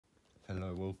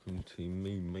Hello, welcome to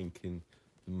me making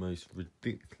the most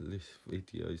ridiculous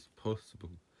videos possible.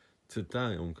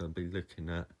 Today I'm going to be looking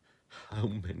at how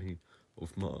many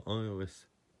of my iOS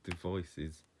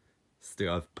devices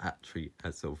still have battery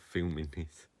as of filming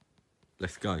this.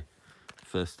 Let's go.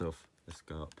 First off, let's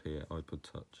go up here, iPod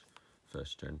Touch,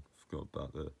 first gen. Forgot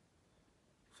about the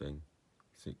thing.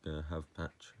 Is it going to have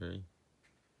battery?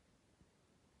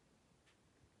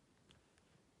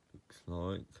 Looks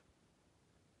like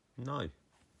no.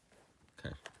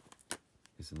 Okay.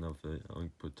 Here's another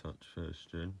iPod Touch first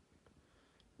gen.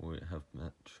 Will it have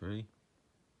battery?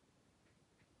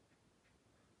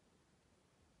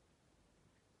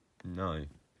 No.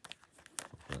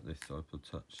 What about this iPod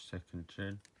Touch second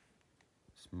gen?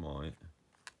 This might.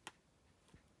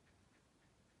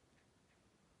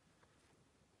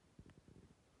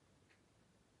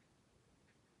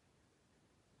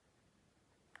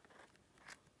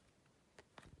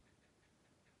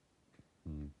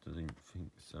 Didn't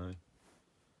think so.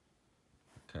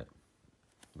 Okay.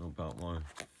 What about my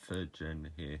third gen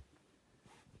here?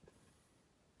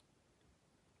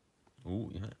 Oh,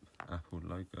 yeah, Apple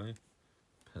logo.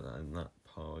 Put that in that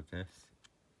part, I guess.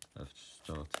 I've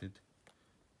started.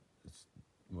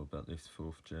 What about this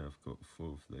fourth gen? I've got 4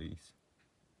 of these.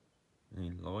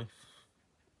 Any life?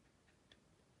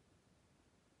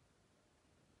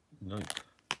 Nope.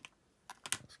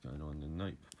 What's going on in the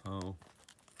nope pile?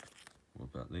 What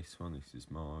about this one? This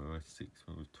is my iOS 6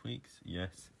 one with tweaks.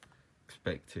 Yes.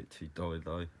 Expect it to die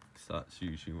though, because that's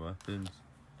usually what happens.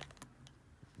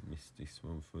 Missed this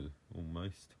one for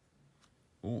almost.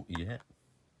 Oh, yeah.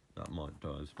 That might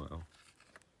die as well.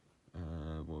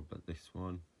 What about this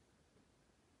one?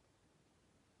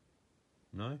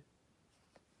 No?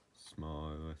 It's my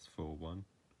iOS 4 one.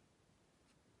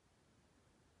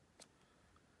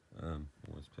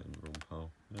 Always put in the wrong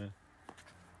pile. Yeah.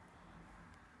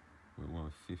 With my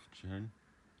 5th gen.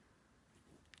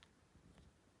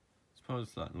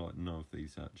 Suppose that like none of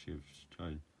these actually have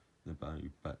shown the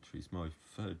batteries. My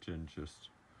 3rd gen just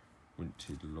went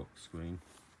to the lock screen.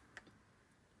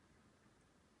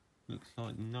 Looks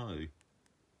like no.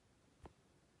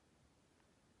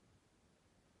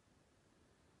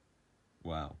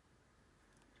 Wow.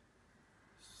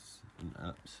 It's an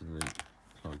absolute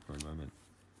cloud moment.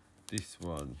 This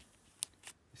one,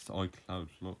 it's iCloud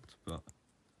locked, but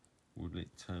will it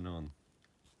turn on?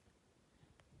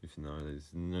 If no, there's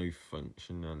no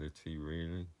functionality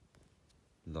really.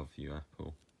 Love you,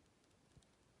 Apple.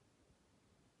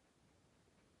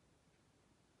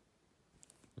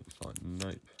 Looks like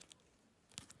nope.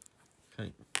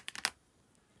 Okay.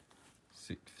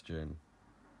 6th gen.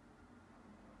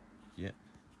 Yep.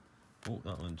 Oh,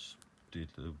 that one just did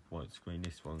the white screen.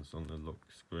 This one's on the lock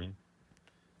screen.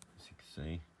 As you can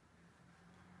see.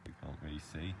 We can't really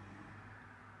see.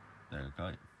 There we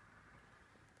go.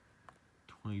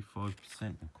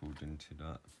 25% according to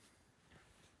that.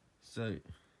 So,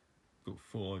 got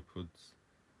 4 iPods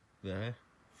there.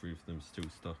 3 of them still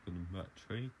stuck on the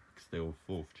battery. Still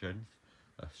 4th gens.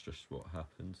 That's just what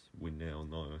happens. We're now on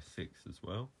iOS 6 as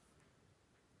well.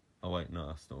 Oh wait, no,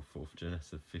 that's not 4th gen.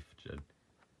 That's a 5th gen.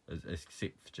 It's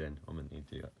 6th gen. I'm an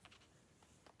idiot.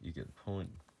 You get the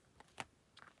point.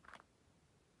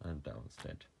 And that one's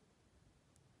dead.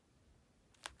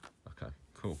 Okay,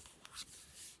 cool.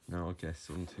 Now I guess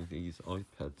onto these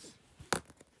iPads.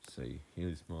 So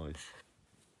here's my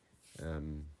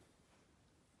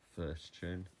 1st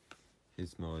gen.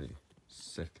 Here's my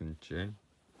 2nd gen.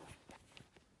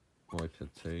 iPad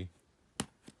 2.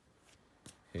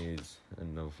 Here's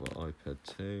another iPad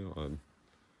 2. I'm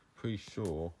pretty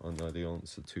sure I know the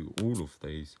answer to all of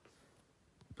these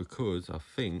because I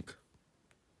think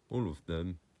all of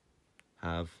them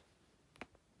have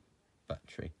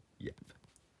battery. Yep.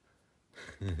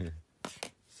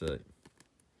 So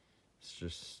let's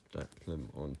just stack them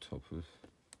on top of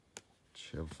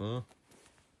each other.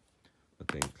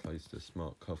 I didn't close the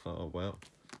smart cover. Oh well.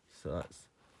 So that's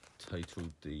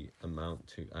totaled the amount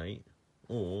to 8,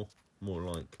 or more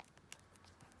like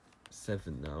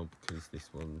 7 now, because this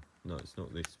one, no, it's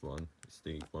not this one, it's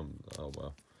the one, oh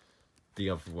well,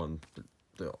 the other one,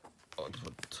 the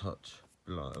iPod Touch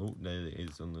below. Oh, there it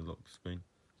is on the lock screen.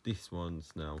 This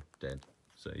one's now dead,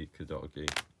 so you could argue,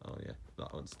 oh yeah,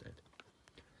 that one's dead.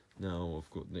 Now I've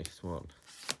got this one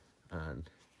and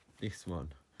this one,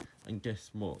 and guess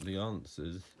what, the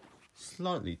answer's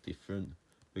slightly different,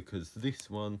 because this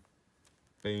one,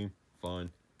 boom,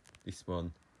 fine. This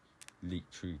one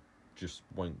literally just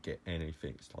won't get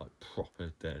anything. It's like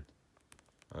proper dead.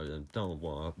 I don't know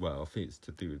why. Well, I think it's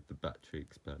to do with the battery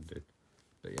expanded.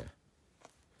 But yeah.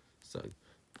 So,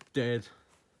 dead,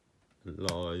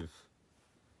 alive,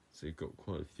 So you've got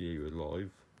quite a few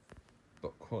alive,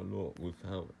 but quite a lot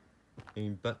without any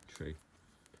battery.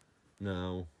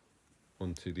 Now,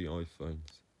 onto the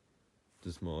iPhones.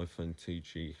 Does my iPhone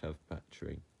 2G have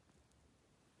battery?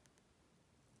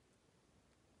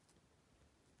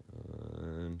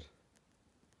 And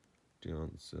the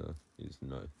answer is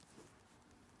no.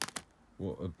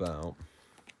 What about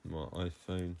my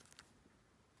iPhone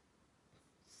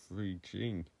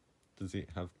 3G? Does it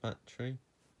have battery?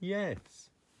 Yes.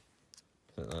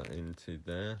 Put that into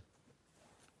there.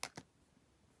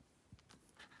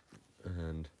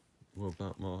 And what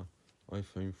about my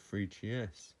iPhone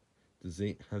 3GS? Does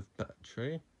it have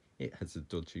battery? It has a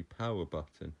dodgy power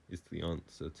button, is the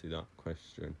answer to that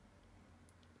question.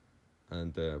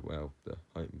 And, well, the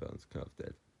home button's kind of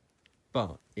dead.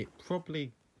 But it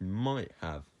probably might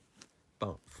have.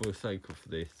 But for the sake of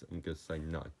this, I'm going to say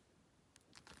no.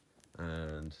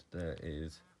 And there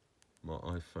is my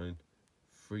iPhone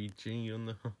 3G on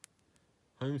the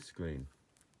home screen.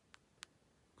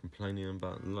 Complaining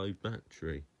about low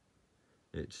battery.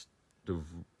 It's the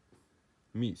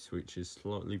mute switch is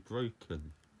slightly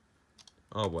broken.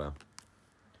 Oh well.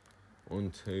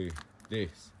 Onto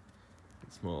this.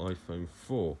 It's my iPhone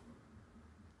 4.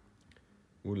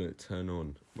 Will it turn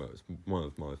on? Well, it's one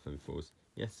of my iPhone 4s.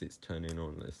 Yes, it's turning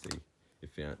on. Let's see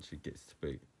if it actually gets to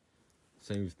boot.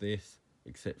 Same with this,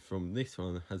 except from this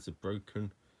one has a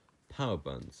broken power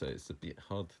button, so it's a bit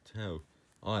hard to tell.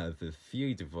 I have a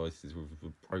few devices with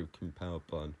a broken power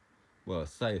button. Well, I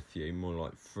say a few, more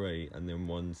like 3, and then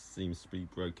one seems to be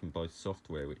broken by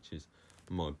software, which is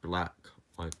my black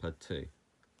iPad 2.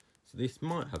 So this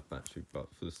might have battery,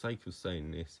 but for the sake of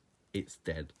saying this, it's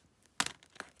dead.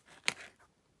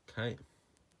 Okay.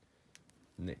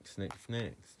 Next.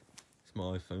 It's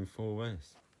my iPhone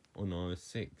 4S on iOS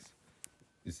 6.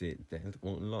 Is it dead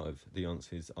or alive? The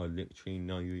answer is I literally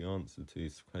know the answer to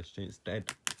this question. It's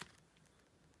dead.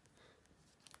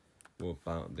 What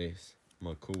about this?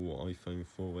 My cool iPhone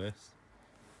 4S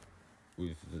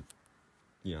with the,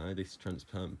 this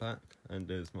transparent back, and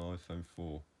there's my iPhone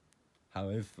 4.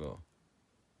 However,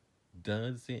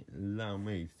 does it allow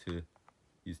me to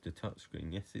use the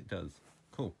touchscreen? Yes, it does.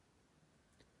 Cool.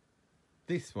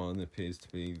 This one appears to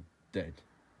be dead.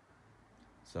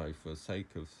 So for the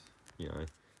sake of,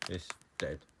 it's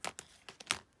dead.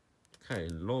 Okay,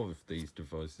 a lot of these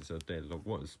devices are dead. Like,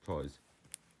 what a surprise.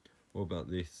 What about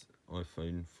this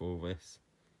iPhone 4S?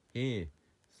 Here,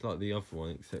 it's like the other one,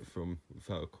 except from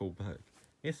without a callback.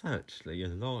 It's actually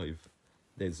alive.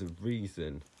 There's a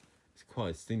reason. It's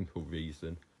quite a simple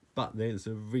reason, but there's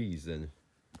a reason,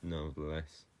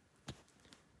 nonetheless.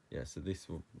 Yeah, so this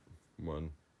one,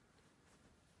 boom,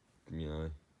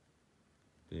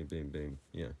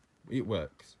 yeah, it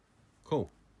works.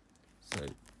 Cool. So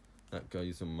that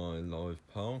goes on my live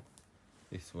pile.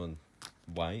 This one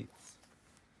waits.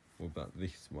 What about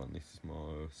this one? This is my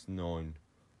iOS 9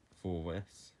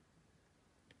 4S,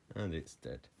 and it's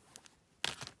dead.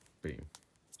 Boom.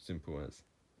 Simple as.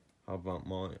 How about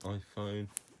my iPhone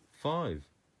 5?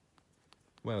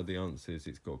 Well, the answer is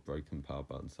it's got a broken power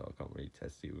button, so I can't really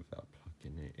test it without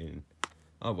plugging it in.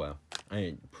 Oh well, and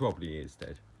it probably is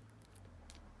dead.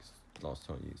 Last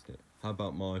time I used it. How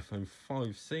about my iPhone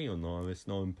 5C on iOS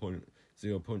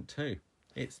 9.0.2?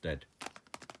 It's dead.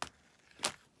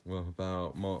 What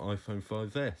about my iPhone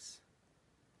 5S?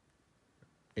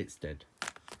 It's dead.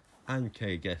 And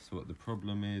okay, guess what the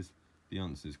problem is? The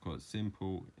answer is quite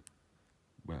simple.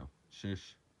 Well,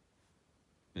 shush.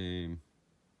 Boom.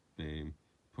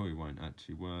 Probably won't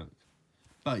actually work.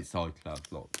 But it's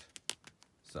iCloud locked.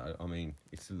 So, I mean,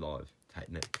 it's alive,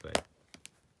 technically.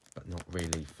 But not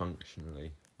really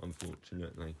functionally,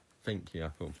 unfortunately. Thank you,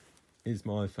 Apple. Here's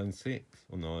my iPhone 6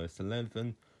 on iOS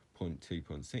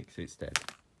 11.2.6. It's dead.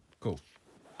 Cool.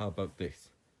 How about this?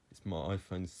 It's my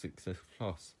iPhone 6S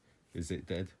Plus. Is it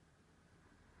dead?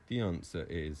 The answer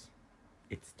is,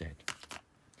 it's dead.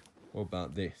 What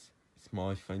about this? It's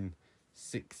my iPhone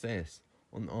 6S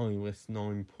on iOS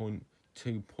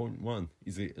 9.2.1.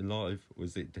 Is it alive or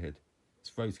is it dead?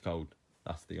 It's rose cold.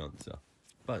 That's the answer.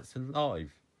 But it's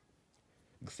alive.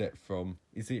 Except from,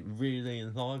 is it really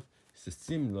alive? It's a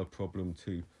similar problem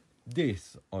to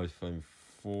this iPhone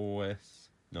 4S.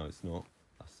 No, it's not.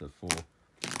 That's the 4.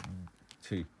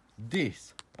 To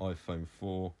this iPhone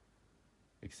 4.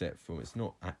 Except from it's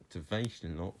not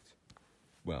activation locked.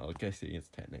 Well, I guess it is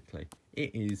technically.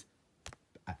 It is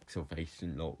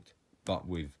activation locked, but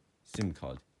with SIM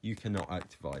card. You cannot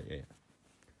activate it.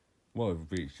 What I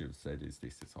really should have said is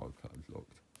this is iCloud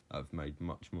locked. That would have made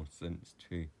much more sense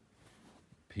to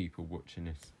people watching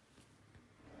this.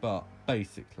 But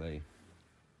basically,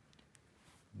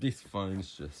 this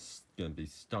phone's just going to be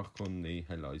stuck on the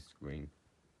hello screen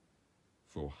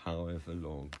for however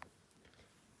long,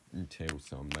 until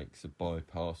someone makes a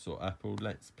bypass or Apple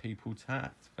lets people to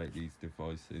activate these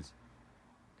devices.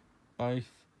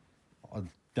 Both, I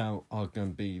doubt are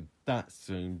going to be that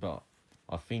soon, but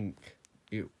I think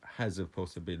it has a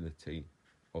possibility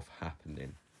of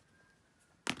happening.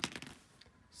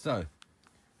 So,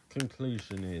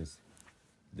 conclusion is,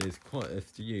 there's quite a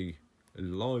few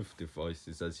live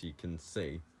devices, as you can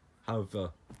see.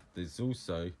 However, there's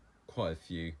also quite a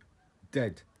few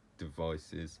dead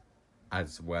devices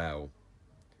as well.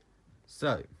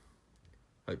 So,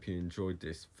 hope you enjoyed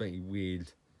this very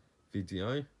weird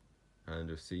video,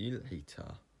 and I'll see you later.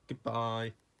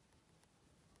 Goodbye.